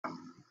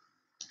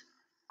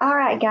All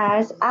right,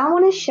 guys, I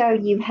want to show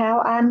you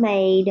how I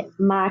made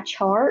my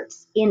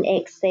charts in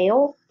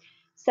Excel.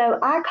 So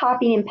I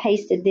copied and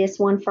pasted this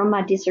one from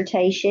my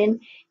dissertation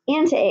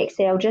into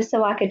Excel just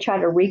so I could try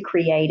to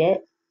recreate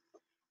it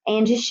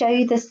and just show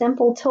you the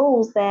simple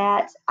tools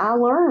that I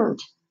learned.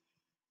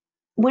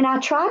 When I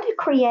tried to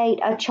create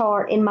a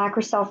chart in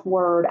Microsoft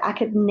Word, I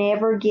could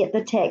never get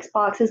the text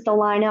boxes to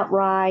line up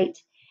right.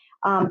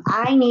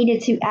 I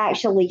needed to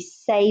actually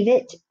save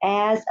it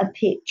as a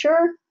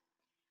picture.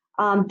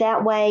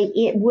 That way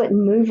it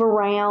wouldn't move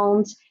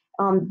around.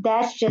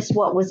 That's just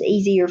what was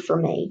easier for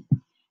me.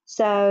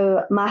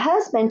 So my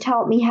husband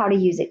taught me how to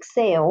use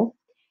Excel,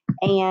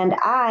 and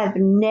I've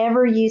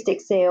never used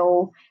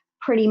Excel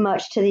pretty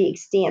much to the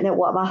extent that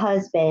what my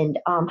husband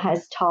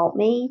has taught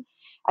me.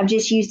 I've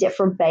just used it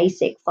for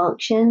basic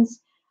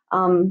functions,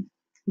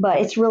 but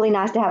it's really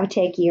nice to have a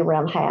techie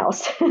around the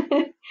house.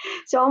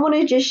 So I want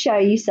to just show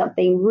you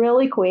something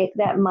really quick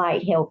that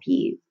might help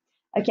you.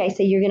 Okay,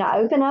 so you're going to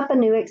open up a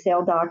new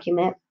Excel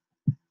document.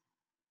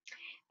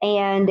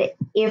 And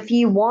if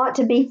you want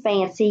to be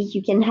fancy,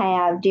 you can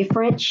have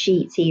different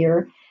sheets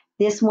here.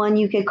 This one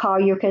you could call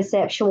your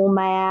conceptual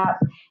map.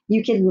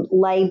 You can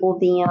label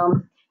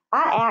them.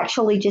 I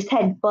actually just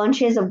had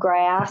bunches of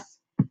graphs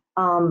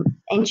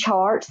and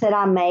charts that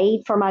I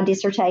made for my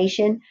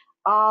dissertation,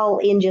 all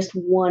in just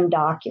one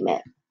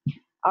document.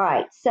 All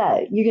right,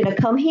 so you're going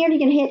to come here and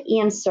you're going to hit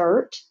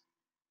Insert.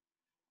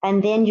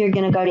 And then you're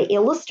going to go to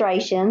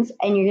Illustrations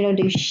and you're going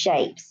to do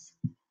Shapes.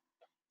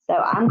 So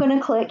I'm going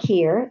to click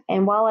here,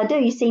 and while I do,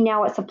 you see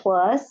now it's a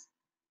plus.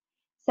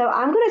 So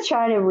I'm going to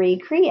try to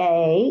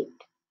recreate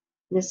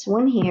this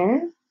one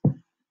here,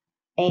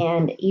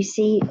 and you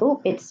see,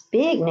 oh, it's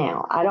big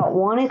now. I don't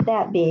want it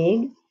that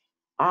big.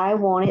 I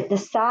want it the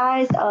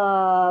size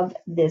of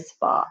this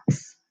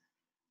box.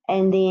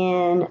 And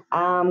then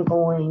I'm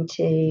going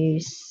to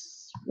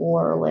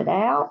swirl it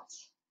out,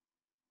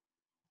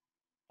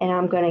 and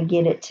I'm going to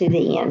get it to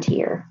the end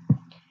here.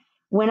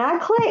 When I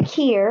click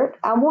here,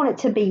 I want it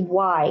to be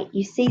white.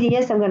 You see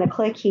this? I'm going to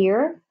click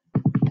here,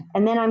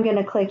 and then I'm going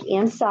to click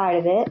inside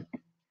of it,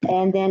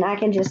 and then I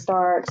can just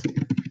start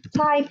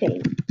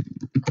typing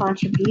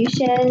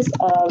contributions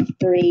of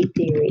 3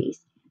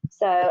 theories.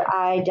 So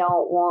I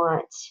don't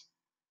want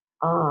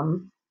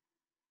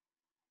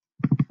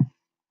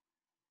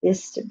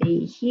this to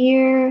be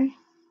here. I'm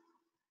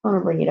going to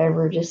bring it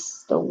over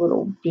just a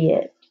little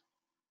bit.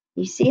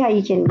 You see how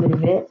you can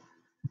move it?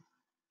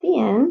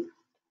 Then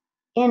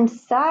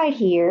inside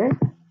here,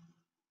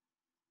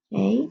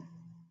 okay,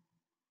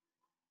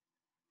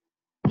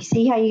 you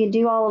see how you can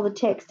do all of the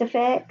text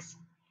effects?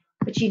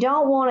 But you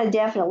don't want to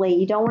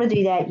you don't want to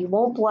do that. You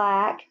want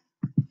black.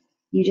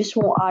 You just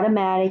want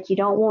automatic. You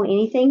don't want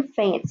anything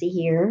fancy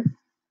here.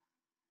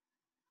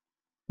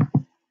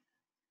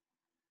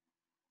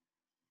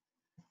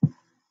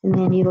 And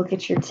then you look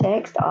at your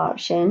text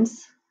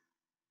options.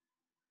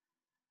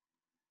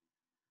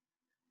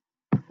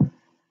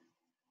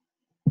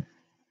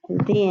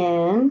 And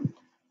then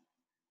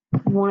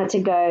you want it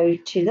to go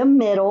to the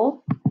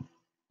middle.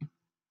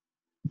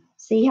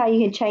 See how you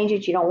can change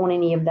it? You don't want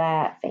any of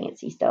that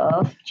fancy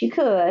stuff, but you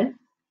could.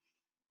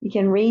 You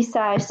can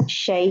resize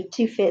shape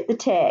to fit the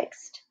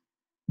text.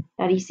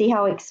 Now, do you see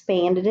how I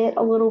expanded it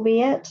a little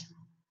bit?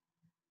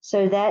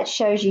 So that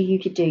shows you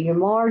could do your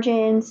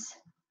margins.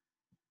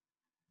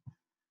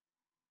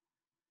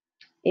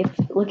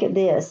 Look at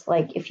this,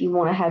 like if you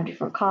want to have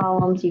different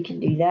columns, you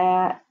can do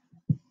that.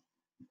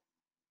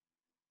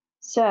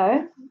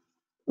 So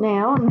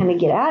now I'm going to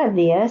get out of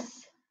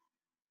this,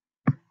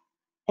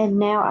 and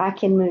now I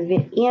can move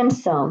it in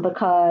some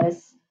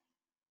because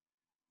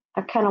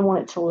I kind of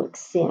want it to look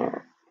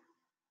center.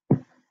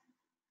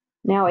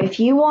 Now, if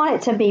you want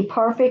it to be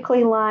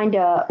perfectly lined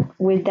up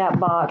with that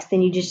box,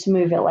 then you just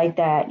move it like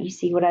that. You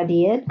see what I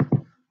did?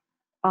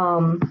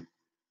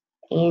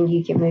 And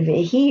you can move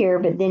it here,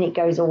 but then it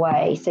goes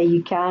away. So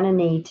you kind of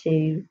need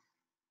to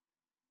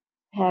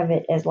have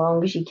it as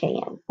long as you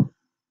can.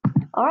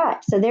 All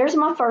right, so there's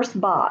my first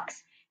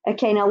box.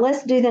 Okay, now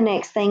let's do the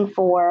next thing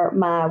for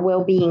my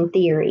well-being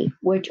theory,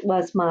 which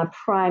was my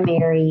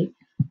primary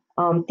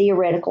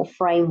theoretical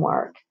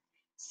framework.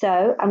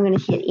 So I'm going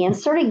to hit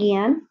Insert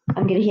again.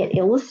 I'm going to hit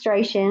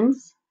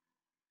Illustrations,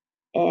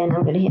 and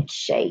I'm going to hit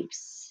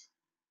Shapes.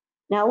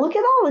 Now look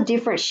at all the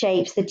different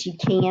shapes that you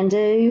can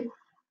do.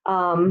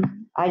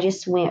 I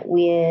just went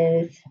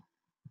with,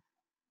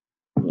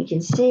 you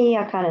can see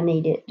I kind of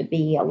need it to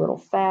be a little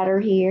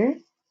fatter here.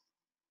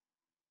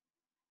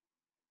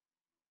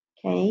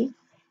 Okay,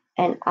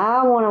 and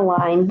I want to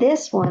line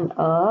this one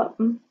up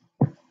and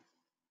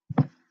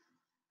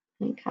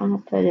kind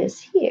of put it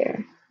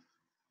here.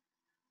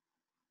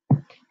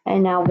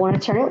 And now I want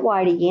to turn it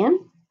white again.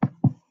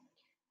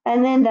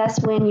 And then that's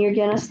when you're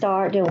going to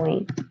start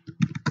doing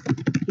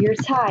your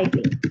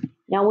typing.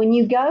 Now, when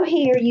you go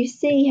here, you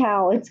see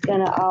how it's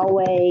going to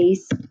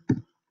always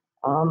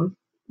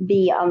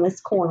be on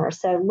this corner.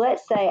 So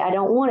let's say I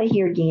don't want it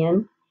here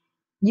again.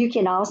 You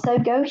can also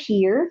go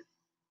here.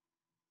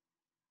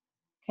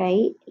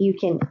 Okay,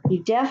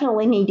 you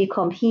definitely need to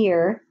come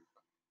here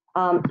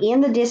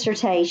In the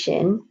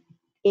dissertation,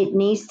 it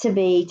needs to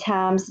be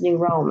Times New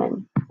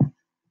Roman.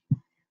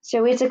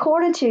 So it's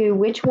according to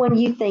which one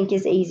you think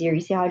is easier.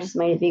 You see how I just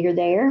made it bigger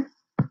there?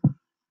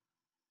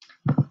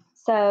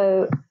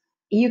 So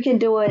you can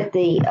do it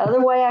the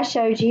other way I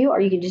showed you, or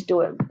you can just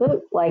do it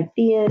like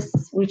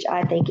this, which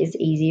I think is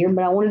easier,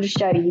 but I wanted to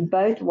show you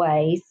both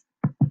ways.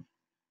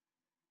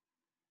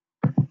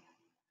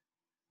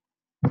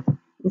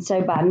 And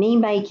so by me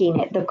making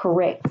it the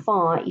correct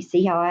font, you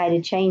see how I had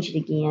to change it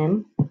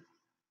again.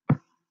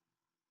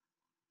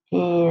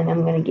 And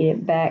I'm going to get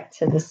it back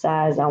to the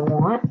size I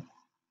want.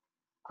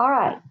 All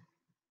right.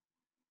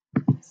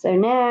 So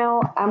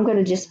now I'm going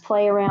to just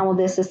play around with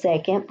this a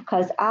second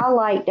because I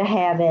like to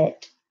have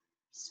it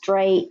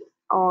straight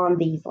on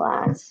these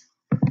lines.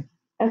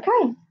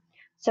 Okay.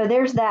 So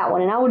there's that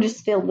one, and I will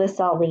just fill this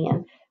all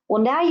in.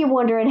 Well, now you're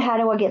wondering, how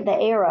do I get the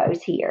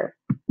arrows here?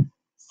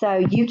 So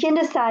you can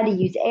decide to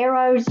use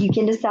arrows. You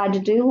can decide to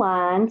do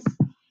lines,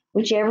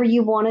 whichever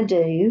you want to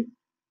do.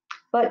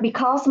 But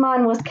because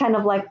mine was kind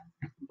of like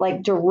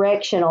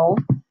directional,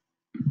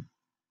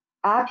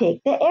 I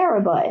picked the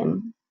arrow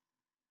button.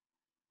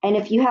 And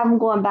if you have them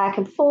going back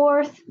and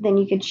forth, then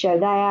you could show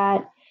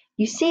that.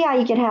 You see how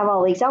you can have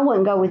all these. I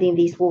wouldn't go with any of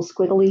these little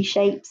squiggly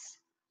shapes,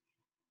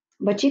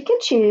 but you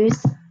could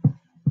choose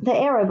the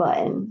arrow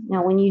button.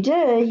 Now, when you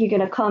do, you're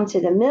going to come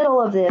to the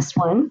middle of this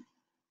one,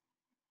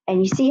 and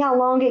you see how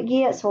long it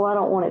gets? Well, I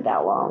don't want it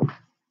that long.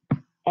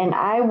 And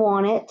I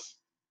want it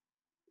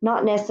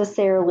not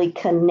necessarily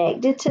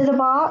connected to the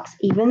box,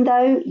 even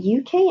though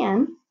you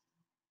can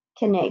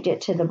connect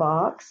it to the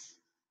box.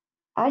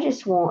 I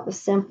just want a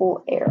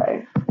simple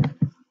arrow.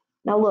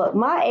 Now look,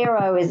 my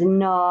arrow is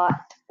not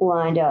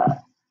lined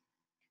up.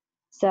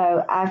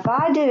 So if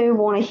I do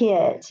want to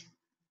hit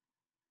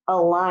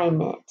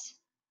alignment,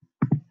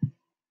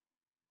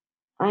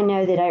 I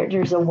know that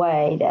there's a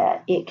way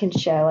that it can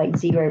show like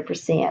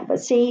 0%.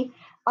 But see,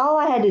 all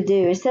I had to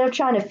do, instead of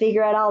trying to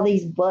figure out all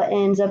these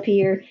buttons up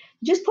here,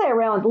 just play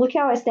around with, look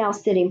how it's now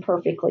sitting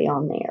perfectly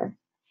on there.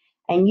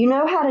 And you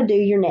know how to do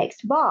your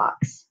next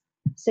box.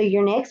 So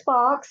your next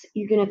box,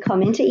 you're going to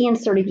come into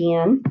insert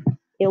again,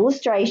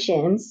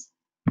 illustrations,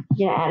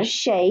 you're going to add a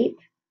shape,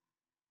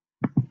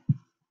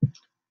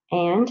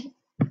 and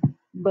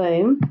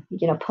boom,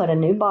 you're going to put a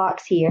new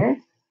box here,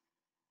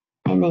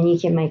 and then you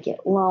can make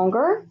it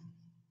longer,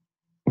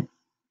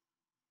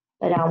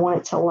 but I want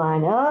it to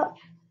line up,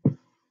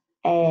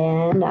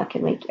 and I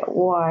can make it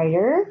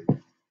wider.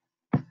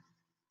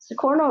 So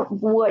according to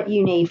what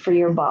you need for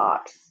your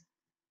box.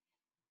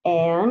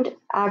 And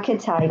I can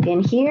type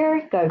in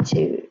here, go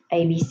to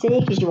ABC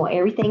because you want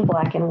everything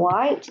black and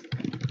white.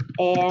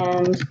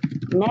 And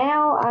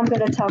now I'm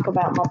going to talk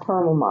about my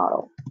perma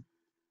model.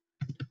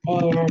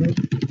 And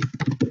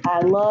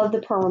I love the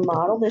perma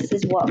model. This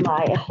is what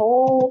my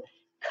whole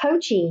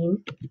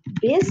coaching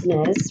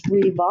business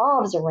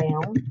revolves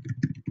around.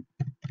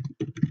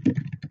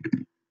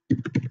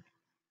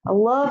 I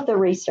love the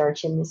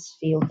research in this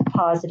field of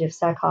positive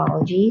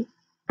psychology.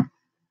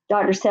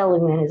 Dr.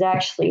 Seligman is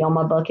actually on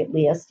my bucket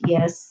list.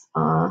 Yes,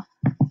 I'm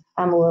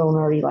a little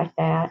nerdy like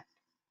that.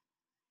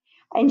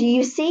 And do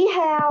you see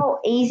how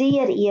easy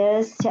it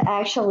is to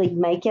actually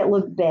make it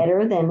look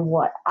better than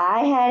what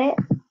I had it?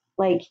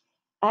 Like,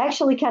 I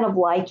actually kind of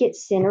like it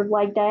centered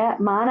like that.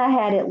 Mine, I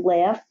had it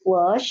left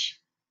flush.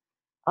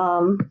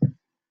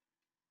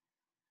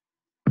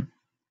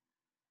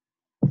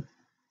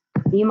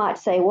 You might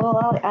say,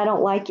 well, I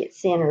don't like it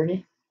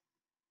centered.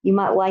 You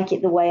might like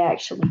it the way I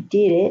actually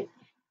did it.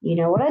 You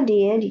know what I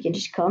did? You can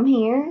just come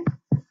here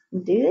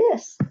and do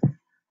this.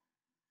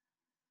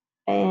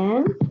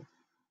 And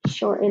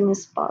shorten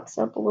this box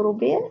up a little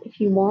bit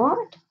if you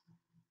want.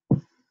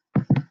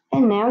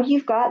 And now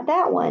you've got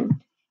that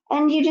one.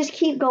 And you just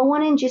keep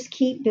going and just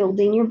keep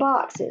building your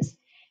boxes.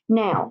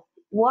 Now,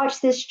 watch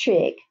this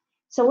trick.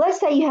 So let's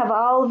say you have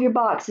all of your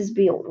boxes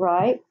built,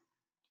 right?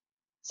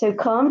 So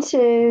come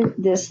to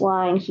this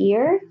line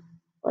here.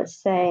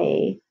 Let's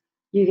say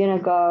you're going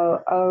to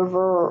go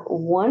over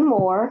one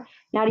more.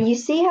 Now, do you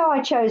see how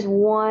I chose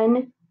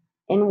 1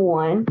 and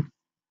 1?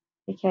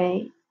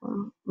 Okay,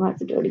 well, I'll have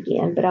to do it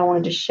again, but I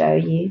wanted to show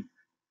you.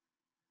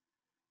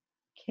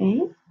 Okay,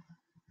 you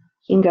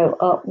can go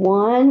up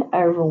 1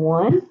 over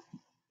 1.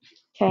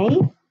 Okay,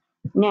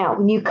 now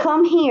when you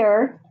come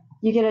here,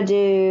 you're going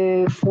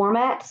to do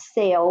format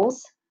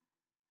cells,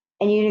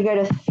 and you're going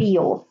to go to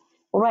field.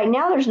 Well, right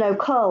now there's no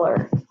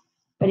color,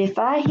 but if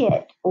I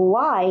hit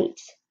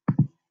white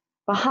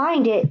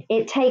behind it,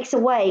 it takes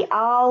away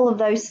all of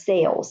those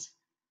cells.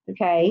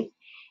 Okay,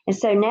 and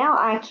so now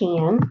I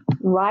can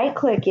right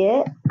click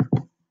it.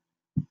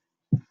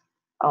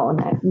 Oh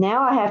no,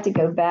 now I have to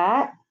go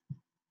back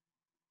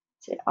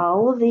to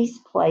all of these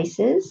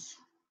places.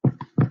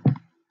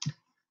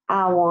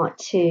 I want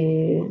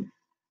to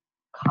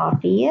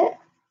copy it.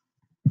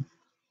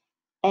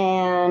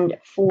 And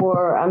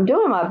I'm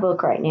doing my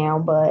book right now,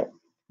 but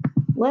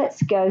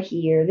let's go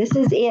here. This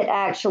is it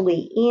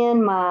actually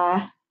in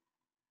my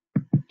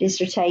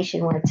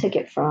dissertation where I took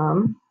it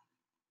from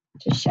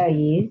to show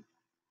you.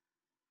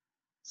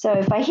 So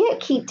if I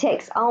hit keep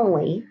text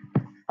only,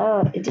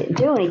 it didn't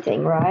do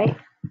anything, right?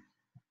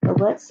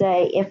 But let's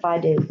say if I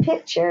do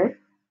picture,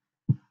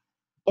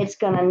 it's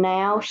going to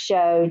now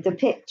show the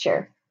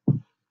picture.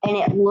 And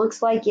it looks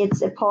like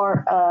it's a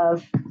part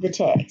of the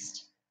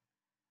text.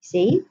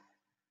 See?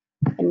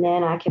 And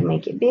then I can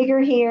make it bigger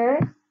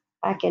here.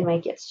 I can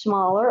make it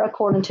smaller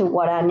according to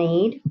what I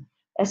need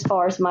as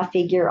far as my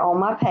figure on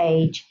my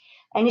page.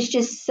 And it's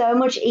just so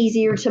much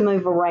easier to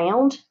move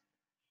around.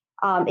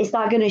 It's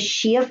not going to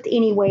shift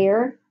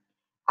anywhere.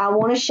 I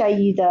want to show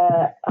you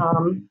the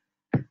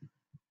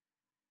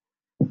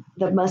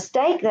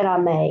mistake that I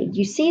made.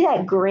 You see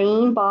that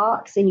green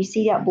box and you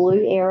see that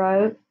blue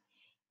arrow?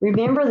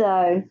 Remember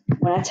though,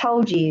 when I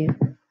told you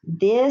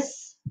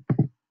this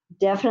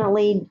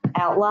definitely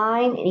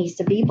outline, it needs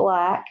to be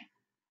black.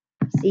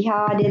 See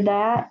how I did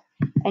that?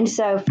 And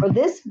so for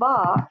this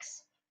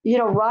box, you're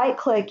going to right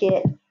click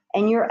it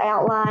and your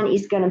outline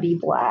is going to be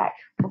black,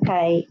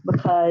 okay?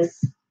 Because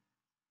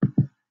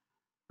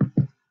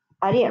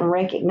I didn't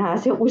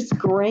recognize it was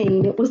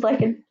green. It was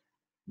like a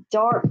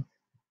dark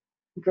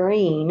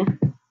green.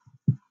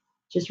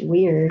 Just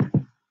weird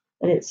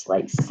that it's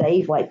like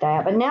saved like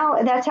that. But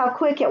now that's how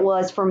quick it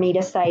was for me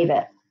to save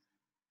it.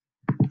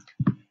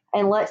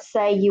 And let's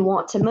say you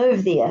want to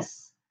move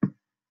this.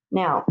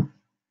 Now,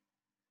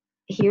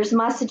 here's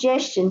my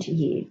suggestion to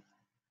you.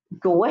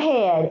 Go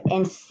ahead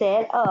and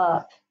set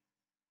up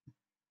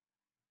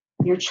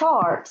your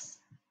charts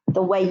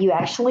the way you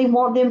actually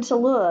want them to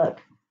look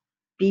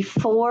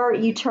before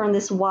you turn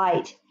this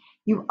white.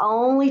 You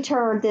only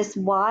turn this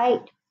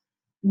white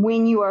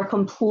when you are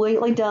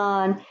completely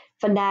done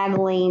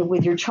finagling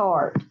with your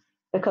chart,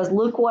 because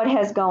look what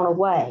has gone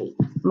away,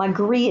 my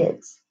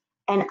grids.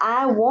 And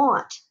I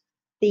want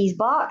these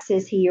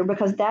boxes here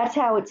because that's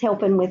how it's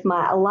helping with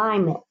my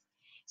alignment.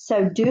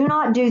 So do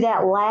not do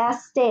that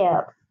last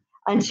step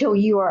until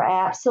you are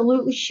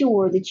absolutely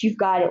sure that you've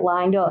got it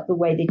lined up the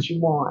way that you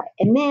want.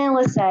 And then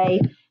let's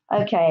say,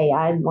 okay,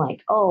 I'm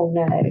like, oh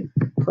no,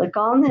 click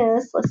on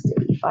this. Let's see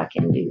if I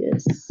can do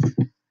this.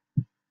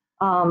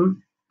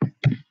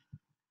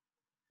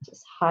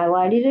 Just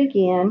highlight it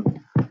again,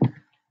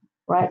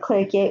 right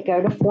click it,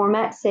 go to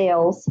format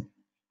cells,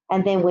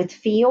 and then with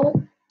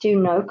fill, do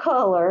no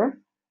color,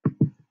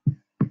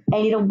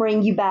 and it'll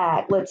bring you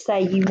back. Let's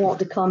say you want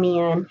to come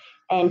in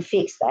and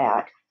fix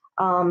that.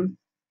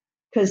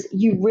 Because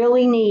you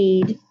really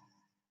need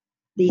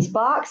these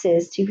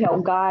boxes to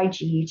help guide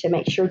you to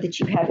make sure that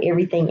you have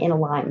everything in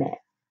alignment.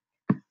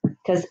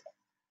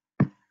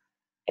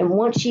 And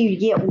once you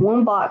get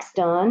one box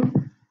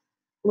done,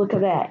 look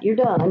at that, you're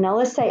done. Now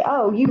let's say,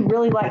 oh, you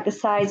really like the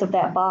size of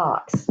that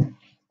box.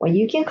 Well,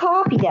 you can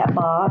copy that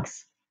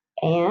box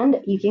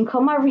and you can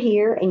come over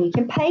here and you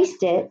can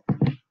paste it,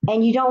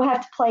 and you don't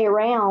have to play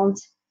around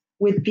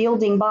with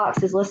building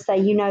boxes. Let's say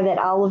you know that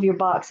all of your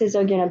boxes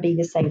are going to be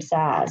the same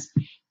size.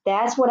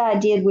 That's what I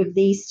did with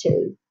these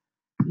two.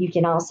 You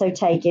can also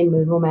take and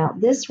move them out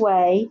this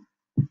way.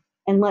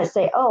 And let's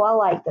say, oh, I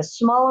like the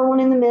smaller one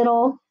in the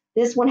middle.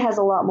 This one has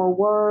a lot more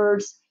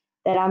words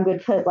that I'm going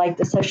to put, like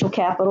the social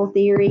capital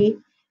theory.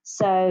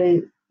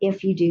 So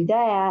if you do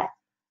that,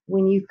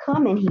 when you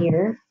come in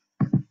here,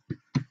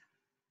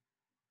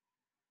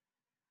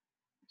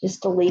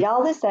 just delete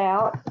all this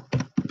out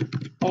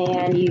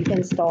and you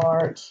can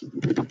start,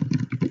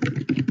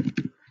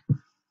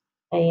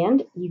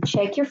 and you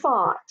check your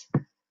font.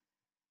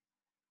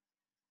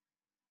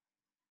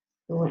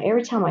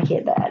 Every time I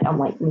hit that, I'm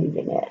like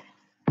moving it,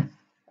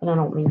 but I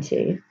don't mean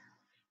to.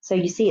 So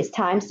you see it's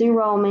Times New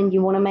Roman.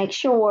 You want to make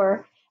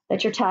sure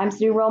that your Times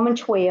New Roman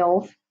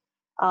 12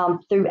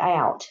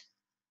 throughout.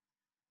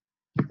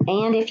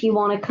 And if you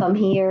want to come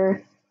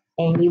here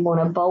and you want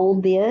to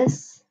bold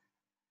this,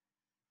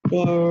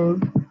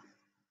 then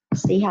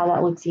see how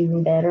that looks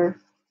even better.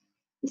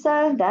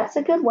 So that's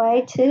a good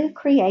way to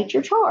create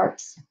your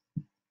charts.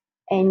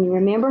 And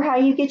remember how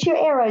you get your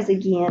arrows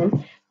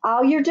again.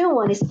 All you're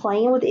doing is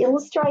playing with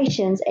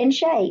illustrations and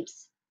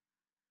shapes.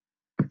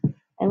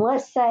 And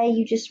let's say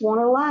you just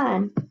want a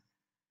line.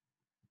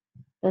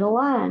 Put a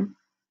line.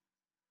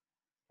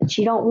 But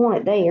you don't want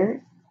it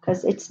there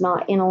because it's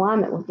not in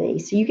alignment with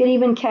these. So you can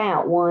even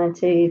count 1,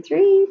 2,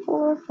 3,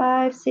 4,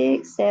 5,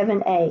 6,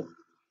 7, 8.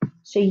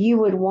 So you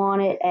would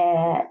want it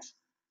at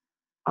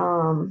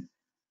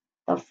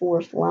the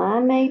fourth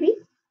line maybe.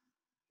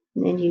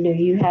 And then you know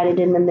you had it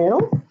in the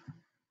middle.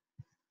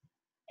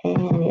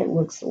 And it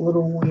looks a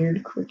little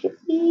weird,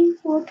 crookedy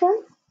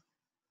looking.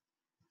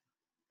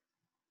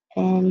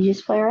 And you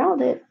just play around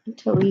with it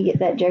until you get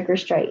that joker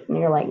straight. And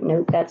you're like,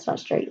 nope, that's not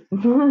straight.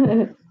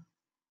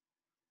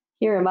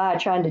 Here am I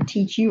trying to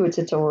teach you a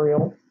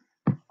tutorial.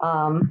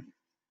 And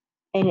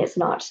it's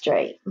not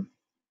straight.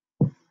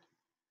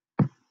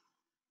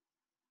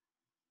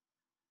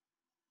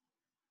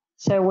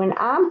 So when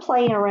I'm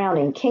playing around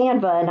in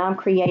Canva and I'm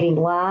creating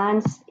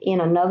lines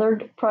in another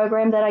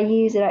program that I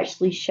use, it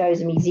actually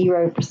shows me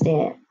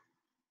 0%.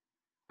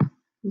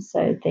 And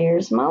so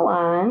there's my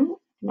line,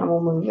 and I'm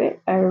going to move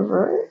it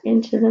over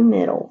into the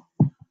middle.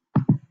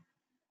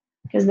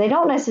 Because they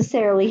don't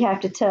necessarily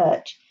have to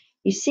touch.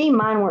 You see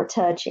mine weren't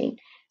touching.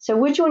 So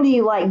which one do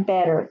you like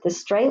better? The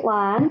straight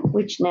line,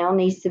 which now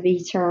needs to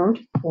be turned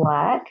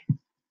black,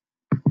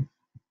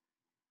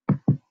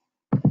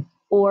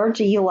 or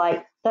do you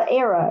like the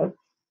arrow?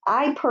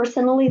 I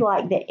personally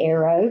like the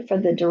arrow for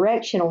the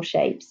directional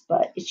shapes,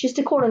 but it's just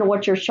according to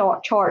what your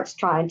chart's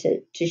trying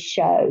to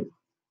show.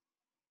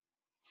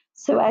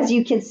 So as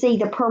you can see,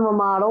 the perma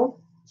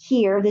model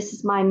here, this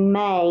is my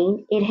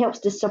main. It helps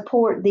to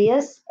support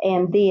this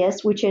and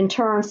this, which in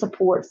turn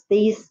supports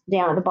these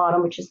down at the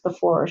bottom, which is the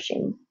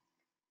flourishing.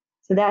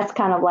 So that's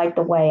kind of like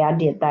the way I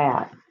did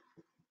that.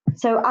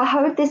 So I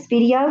hope this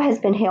video has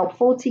been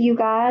helpful to you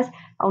guys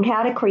on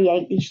how to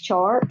create these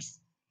charts.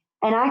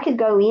 And I could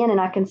go in and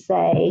I can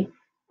say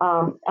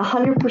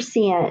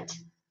 100%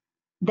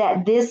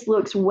 that this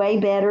looks way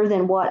better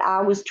than what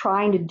I was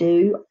trying to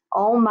do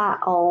on my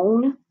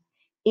own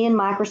in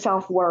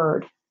Microsoft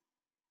Word.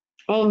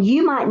 And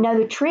you might know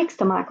the tricks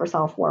to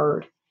Microsoft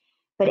Word,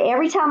 but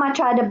every time I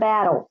tried to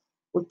battle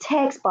with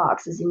text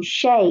boxes and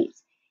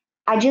shapes,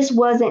 I just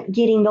wasn't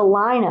getting the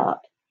lineup.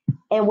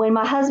 And when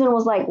my husband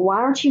was like, why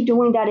aren't you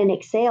doing that in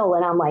Excel?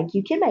 And I'm like,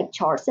 you can make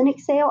charts in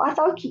Excel. I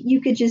thought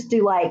you could just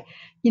do like,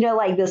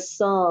 like the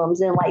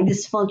sums and like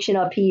this function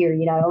up here.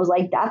 I was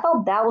like, I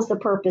thought that was the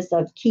purpose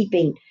of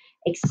keeping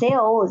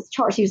Excel as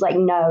charts. He was like,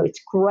 no,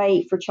 it's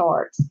great for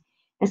charts.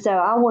 And so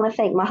I want to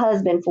thank my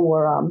husband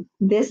for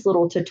this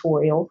little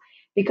tutorial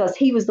because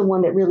he was the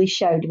one that really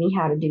showed me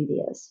how to do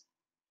this.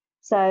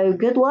 So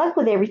good luck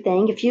with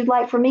everything. If you'd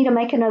like for me to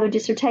make another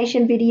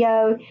dissertation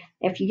video,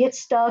 if you get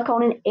stuck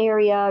on an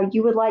area,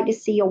 you would like to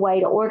see a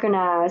way to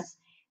organize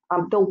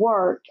the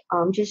work,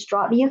 just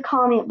drop me a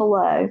comment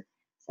below.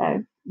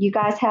 So you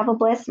guys have a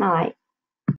blessed night.